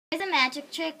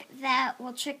magic trick that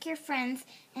will trick your friends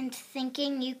into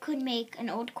thinking you could make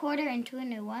an old quarter into a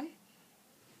new one.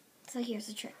 So here's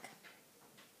the trick.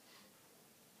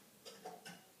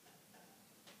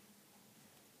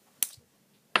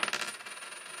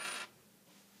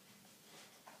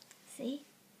 See?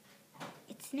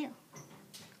 It's new.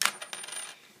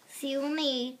 So you will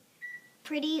need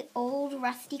pretty old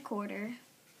rusty quarter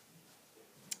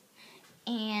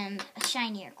and a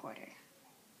shinier quarter.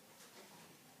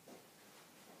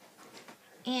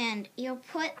 And you'll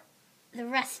put the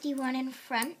rusty one in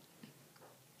front,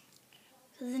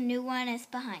 so the new one is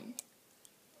behind.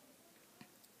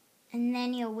 And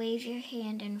then you'll wave your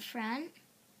hand in front,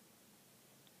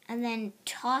 and then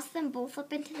toss them both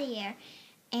up into the air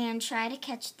and try to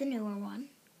catch the newer one.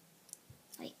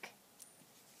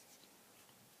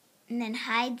 And then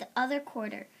hide the other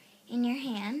quarter in your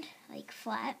hand,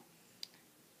 flat,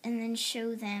 and then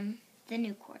show them the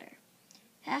new quarter.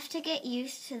 You have to get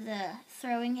used to the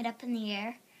throwing it up in the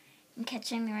air and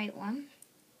catching the right one.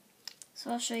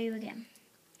 So I'll show you again.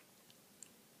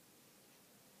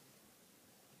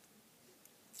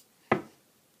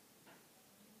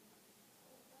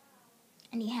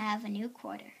 And you have a new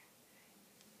quarter.